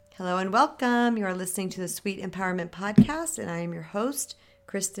Hello and welcome. You are listening to the Sweet Empowerment Podcast, and I am your host,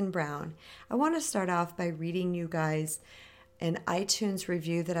 Kristen Brown. I want to start off by reading you guys an iTunes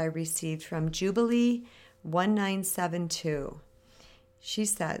review that I received from Jubilee1972. She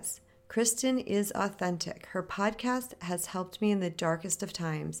says, Kristen is authentic. Her podcast has helped me in the darkest of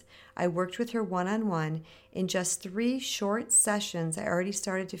times. I worked with her one-on-one. In just 3 short sessions, I already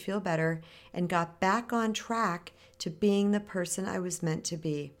started to feel better and got back on track to being the person I was meant to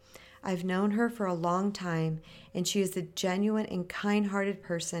be. I've known her for a long time, and she is a genuine and kind-hearted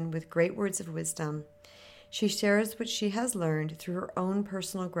person with great words of wisdom. She shares what she has learned through her own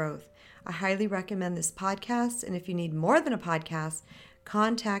personal growth. I highly recommend this podcast, and if you need more than a podcast,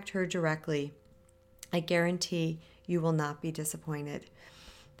 contact her directly. I guarantee you will not be disappointed.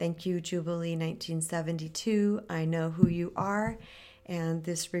 Thank you, Jubilee1972. I know who you are, and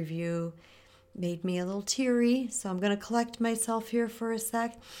this review made me a little teary, so I'm going to collect myself here for a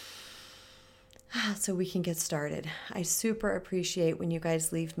sec so we can get started. I super appreciate when you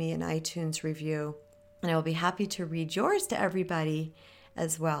guys leave me an iTunes review, and I will be happy to read yours to everybody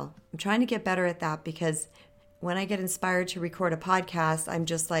as well. I'm trying to get better at that because when I get inspired to record a podcast, I'm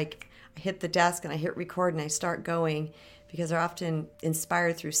just like, I hit the desk and I hit record and I start going because they're often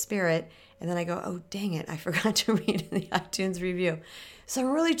inspired through spirit. And then I go, oh, dang it, I forgot to read the iTunes review. So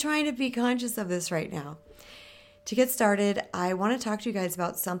I'm really trying to be conscious of this right now. To get started, I want to talk to you guys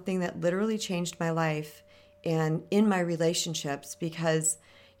about something that literally changed my life and in my relationships because,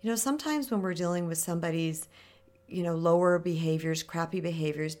 sometimes when we're dealing with somebody's lower behaviors, crappy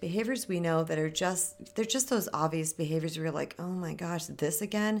behaviors we know that they're just those obvious behaviors where you're like, oh my gosh, this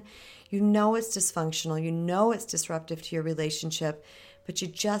again? You know it's dysfunctional. You know it's disruptive to your relationship, but you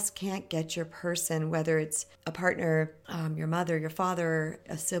just can't get your person, whether it's a partner, your mother, your father,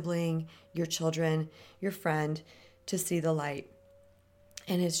 a sibling, your children, your friend, to see the light.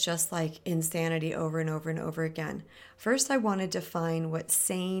 And it's just like insanity over and over and over again. First, I want to define what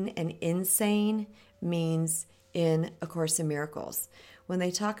sane and insane means in A Course in Miracles. When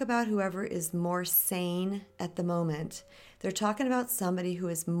they talk about whoever is more sane at the moment, they're talking about somebody who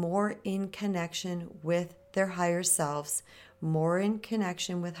is more in connection with their higher selves, more in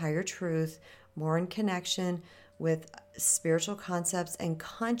connection with higher truth, more in connection with spiritual concepts and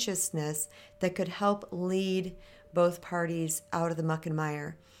consciousness that could help lead both parties out of the muck and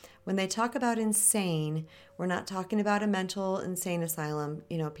mire. When they talk about insane, we're not talking about a mental insane asylum,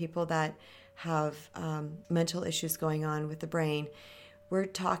 people that have mental issues going on with the brain. We're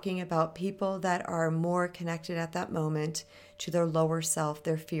talking about people that are more connected at that moment to their lower self,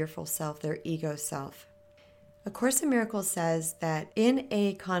 their fearful self, their ego self. A Course in Miracles says that in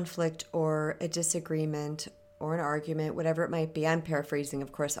a conflict or a disagreement or an argument, whatever it might be, I'm paraphrasing,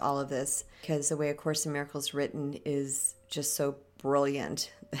 of course, all of this because the way A Course in Miracles written is just so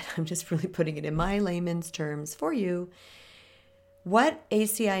brilliant that I'm just really putting it in my layman's terms for you. What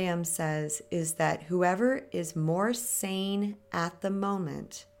ACIM says is that whoever is more sane at the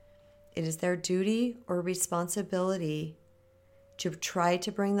moment, it is their duty or responsibility to try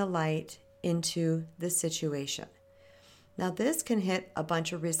to bring the light into the situation. Now, this can hit a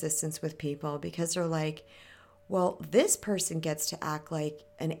bunch of resistance with people because they're like, well, this person gets to act like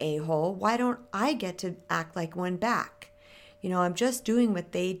an a-hole. Why don't I get to act like one back? I'm just doing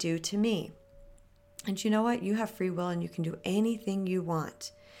what they do to me. And you know what? You have free will and you can do anything you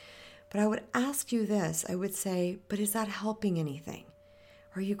want. But I would ask you this. I would say, but is that helping anything?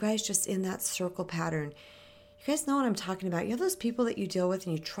 Or are you guys just in that circle pattern? You guys know what I'm talking about. You have those people that you deal with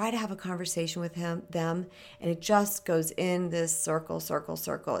and you try to have a conversation with them, and it just goes in this circle.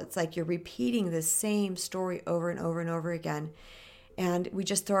 It's like you're repeating the same story over and over and over again. And we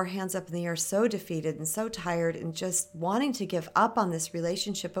just throw our hands up in the air so defeated and so tired and just wanting to give up on this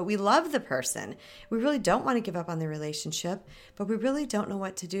relationship. But we love the person. We really don't want to give up on the relationship, but we really don't know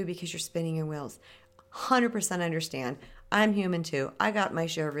what to do because you're spinning your wheels. 100% understand. I'm human too. I got my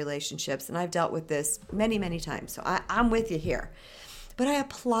share of relationships and I've dealt with this many, many times. So I'm with you here. But I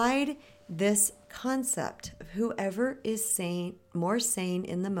applied this concept of whoever is more sane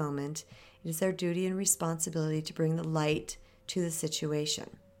in the moment, it is their duty and responsibility to bring the light to the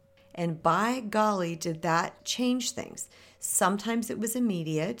situation. And by golly, did that change things. Sometimes it was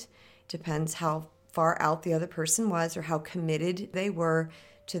immediate. Depends how far out the other person was or how committed they were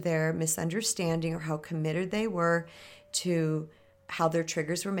to their misunderstanding or how committed they were to how their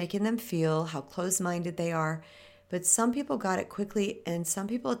triggers were making them feel, how closed-minded they are. But some people got it quickly and some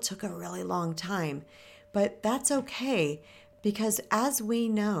people it took a really long time. But that's okay because as we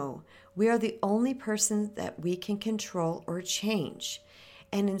know, we are the only person that we can control or change.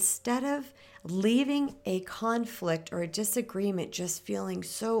 And instead of leaving a conflict or a disagreement just feeling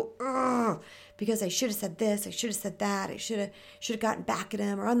so, because I should have said this, I should have said that, I should have gotten back at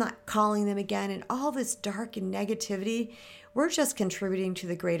him, or I'm not calling them again, and all this dark and negativity, we're just contributing to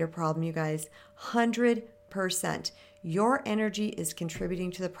the greater problem, you guys. 100%. Your energy is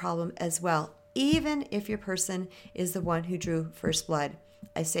contributing to the problem as well, even if your person is the one who drew first blood.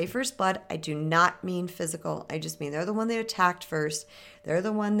 I say first blood, I do not mean physical. I just mean they're the one that attacked first. They're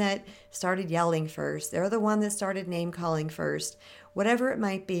the one that started yelling first. They're the one that started name calling first. Whatever it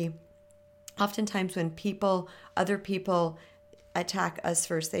might be, oftentimes when other people attack us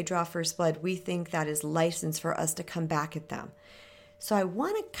first, they draw first blood, we think that is license for us to come back at them. So I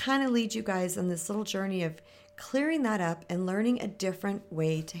want to kind of lead you guys on this little journey of clearing that up and learning a different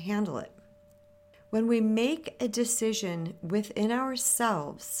way to handle it. When we make a decision within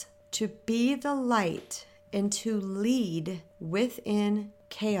ourselves to be the light and to lead within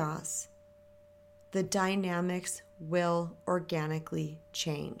chaos, the dynamics will organically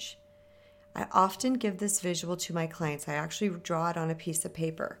change. I often give this visual to my clients. I actually draw it on a piece of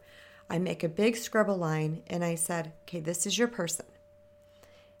paper. I make a big scribble line and I said, okay, this is your person.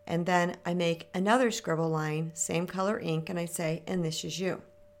 And then I make another scribble line, same color ink, and I say, and this is you.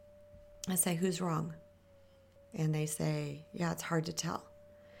 I say, who's wrong? And they say, yeah, it's hard to tell.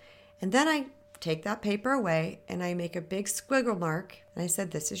 And then I take that paper away and I make a big squiggle mark and I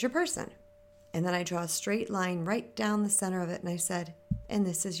said, this is your person. And then I draw a straight line right down the center of it and I said, and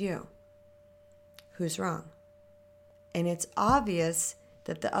this is you. Who's wrong? And it's obvious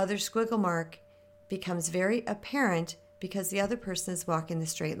that the other squiggle mark becomes very apparent because the other person is walking the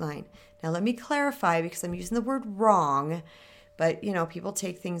straight line. Now let me clarify, because I'm using the word wrong, but people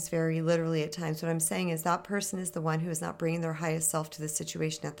take things very literally at times. What I'm saying is that person is the one who is not bringing their highest self to the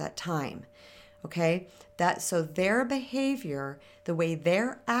situation at that time. Okay? So their behavior, the way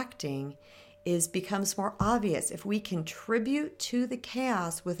they're acting, becomes more obvious. If we contribute to the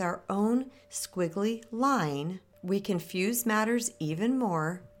chaos with our own squiggly line, we confuse matters even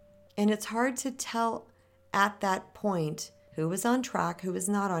more, and it's hard to tell at that point who was on track, who was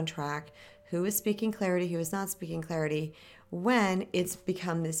not on track, who is speaking clarity, who is not speaking clarity, when it's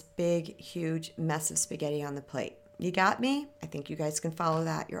become this big, huge mess of spaghetti on the plate. You got me? I think you guys can follow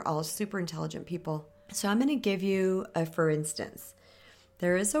that. You're all super intelligent people. So I'm going to give you a for instance.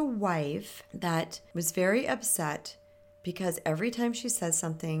 There is a wife that was very upset because every time she says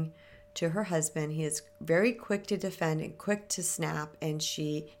something to her husband, he is very quick to defend and quick to snap, and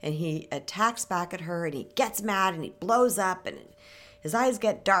he attacks back at her, and he gets mad and he blows up and his eyes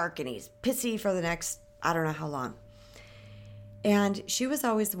get dark and he's pissy for the next I don't know how long. And she was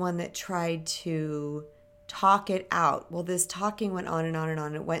always the one that tried to talk it out. Well, this talking went on and on and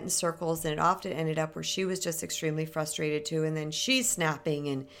on. It went in circles, and it often ended up where she was just extremely frustrated too. And then she's snapping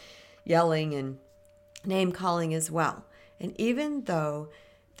and yelling and name calling as well. And even though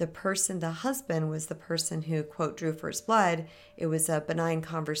the husband was the person who, quote, drew first blood, it was a benign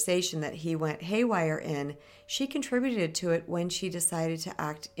conversation that he went haywire in, she contributed to it when she decided to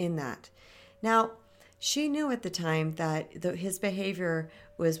act in that. Now, she knew at the time that his behavior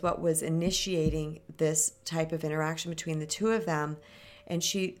was what was initiating this type of interaction between the two of them, and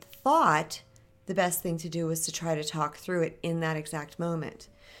she thought the best thing to do was to try to talk through it in that exact moment.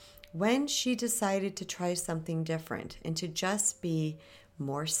 When she decided to try something different and to just be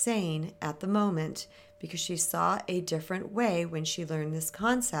more sane at the moment because she saw a different way when she learned this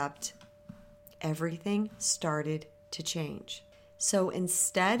concept, everything started to change. So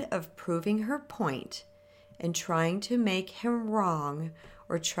instead of proving her point and trying to make him wrong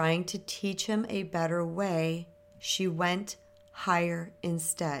or trying to teach him a better way, she went higher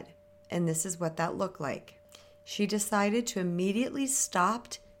instead. And this is what that looked like. She decided to immediately stop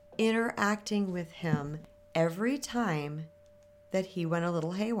interacting with him every time that he went a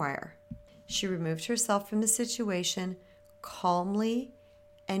little haywire. She removed herself from the situation calmly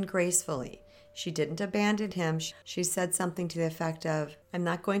and gracefully. She didn't abandon him. She said something to the effect of, I'm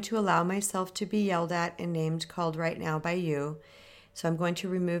not going to allow myself to be yelled at and named called right now by you. So I'm going to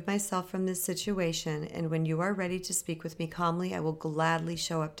remove myself from this situation. And when you are ready to speak with me calmly, I will gladly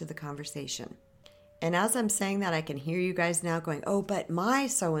show up to the conversation. And as I'm saying that, I can hear you guys now going, oh, but my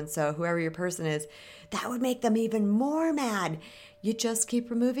so-and-so, whoever your person is, that would make them even more mad. You just keep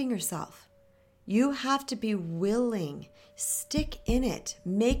removing yourself. You have to be willing. Stick in it.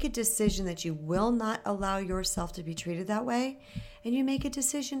 Make a decision that you will not allow yourself to be treated that way. And you make a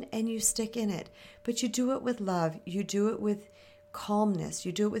decision and you stick in it. But you do it with love. You do it with calmness.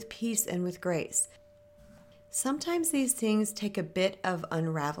 You do it with peace and with grace. Sometimes these things take a bit of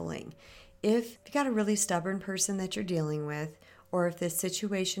unraveling. If you got a really stubborn person that you're dealing with, or if this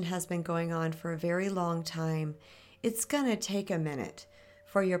situation has been going on for a very long time, it's going to take a minute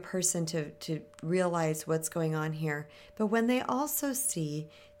for your person to realize what's going on here. But when they also see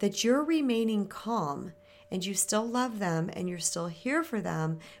that you're remaining calm and you still love them and you're still here for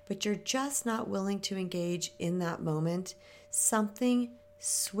them, but you're just not willing to engage in that moment, something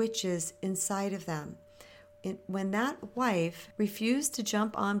switches inside of them. When that wife refused to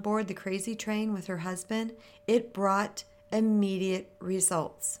jump on board the crazy train with her husband, it brought immediate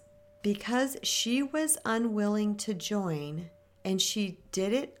results. Because she was unwilling to join, and she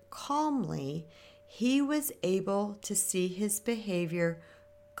did it calmly, he was able to see his behavior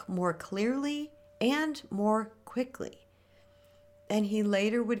more clearly and more quickly. And he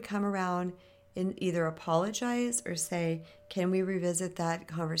later would come around and either apologize or say, can we revisit that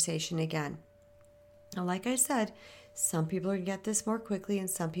conversation again? Now, like I said, some people are going to get this more quickly and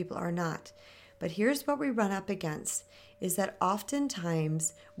some people are not. But here's what we run up against, is that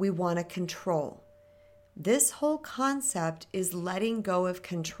oftentimes we want to control. This whole concept is letting go of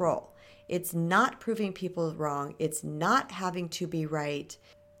control. It's not proving people wrong. It's not having to be right.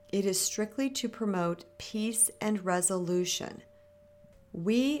 It is strictly to promote peace and resolution.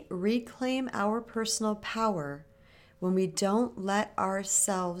 We reclaim our personal power when we don't let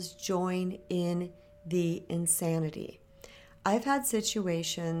ourselves join in the insanity. I've had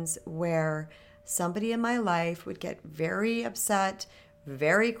situations where somebody in my life would get very upset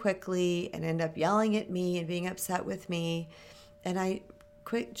very quickly and end up yelling at me and being upset with me. And I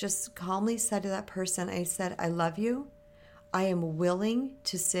just calmly said to that person, I said, I love you. I am willing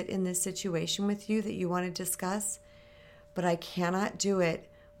to sit in this situation with you that you want to discuss, but I cannot do it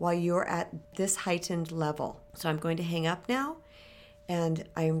while you're at this heightened level. So I'm going to hang up now, and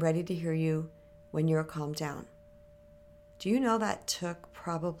I am ready to hear you when you're calmed down. Do you know that took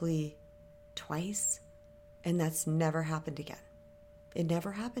probably twice? And that's never happened again. It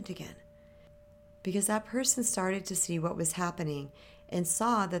never happened again. Because that person started to see what was happening and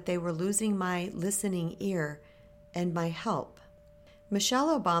saw that they were losing my listening ear and my help.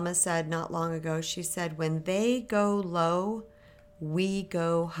 Michelle Obama said not long ago, she said, when they go low, we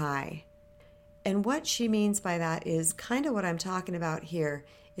go high. And what she means by that is kind of what I'm talking about here,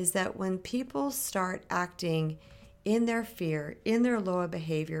 is that when people start acting in their fear, in their lower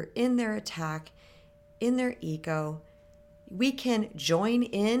behavior, in their attack, in their ego, we can join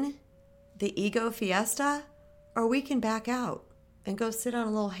in the ego fiesta, or we can back out and go sit on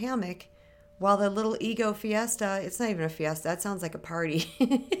a little hammock while the little ego fiesta, it's not even a fiesta, that sounds like a party.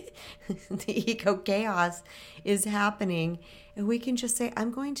 The ego chaos is happening. And we can just say,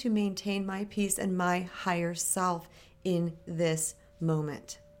 I'm going to maintain my peace and my higher self in this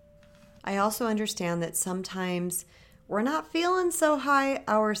moment. I also understand that sometimes we're not feeling so high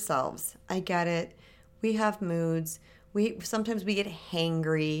ourselves. I get it. We have moods. Sometimes we get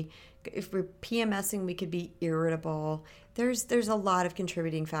hangry. If we're PMSing, we could be irritable. There's a lot of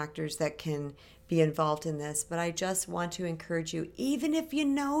contributing factors that can be involved in this, but I just want to encourage you, even if you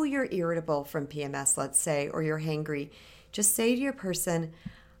know you're irritable from PMS, let's say, or you're hangry, just say to your person,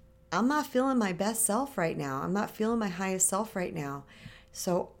 I'm not feeling my best self right now. I'm not feeling my highest self right now.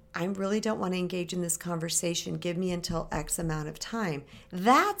 So I really don't want to engage in this conversation. Give me until X amount of time.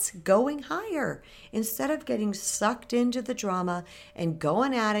 That's going higher. Instead of getting sucked into the drama and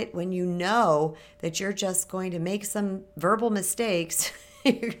going at it when you know that you're just going to make some verbal mistakes,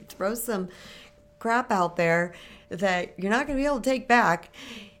 throw some crap out there that you're not going to be able to take back,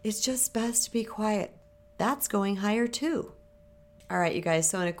 it's just best to be quiet. That's going higher too. All right, you guys.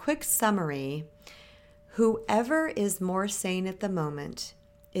 So in a quick summary, whoever is more sane at the moment,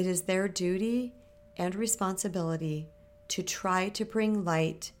 it is their duty and responsibility to try to bring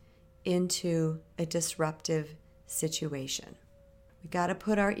light into a disruptive situation. We got to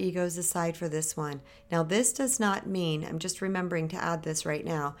put our egos aside for this one. Now, this does not mean, I'm just remembering to add this right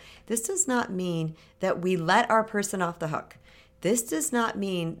now, this does not mean that we let our person off the hook. This does not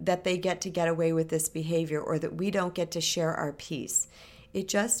mean that they get to get away with this behavior or that we don't get to share our peace. It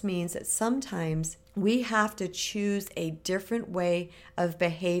just means that sometimes we have to choose a different way of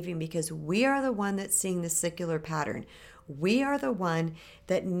behaving because we are the one that's seeing the secular pattern. We are the one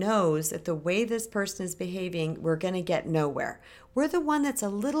that knows that the way this person is behaving, we're going to get nowhere. We're the one that's a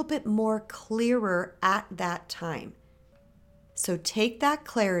little bit more clearer at that time. So take that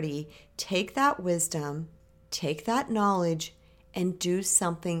clarity, take that wisdom, take that knowledge, and do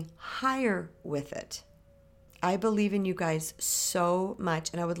something higher with it. I believe in you guys so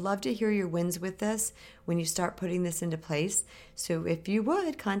much, and I would love to hear your wins with this when you start putting this into place. So if you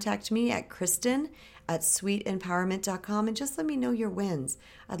would, contact me at Kristen@sweetempowerment.com and just let me know your wins.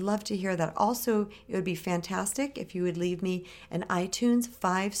 I'd love to hear that. Also, it would be fantastic if you would leave me an iTunes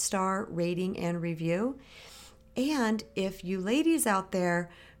 5-star rating and review. And if you ladies out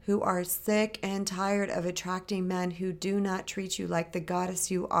there who are sick and tired of attracting men who do not treat you like the goddess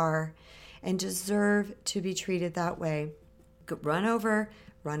you are, and deserve to be treated that way,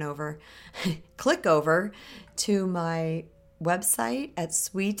 click over to my website at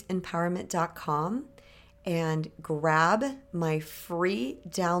sweetempowerment.com and grab my free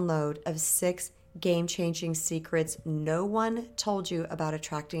download of 6 game-changing secrets no one told you about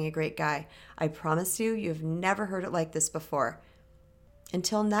attracting a great guy. I promise you've never heard it like this before.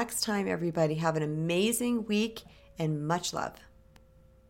 Until next time, everybody, have an amazing week and much love.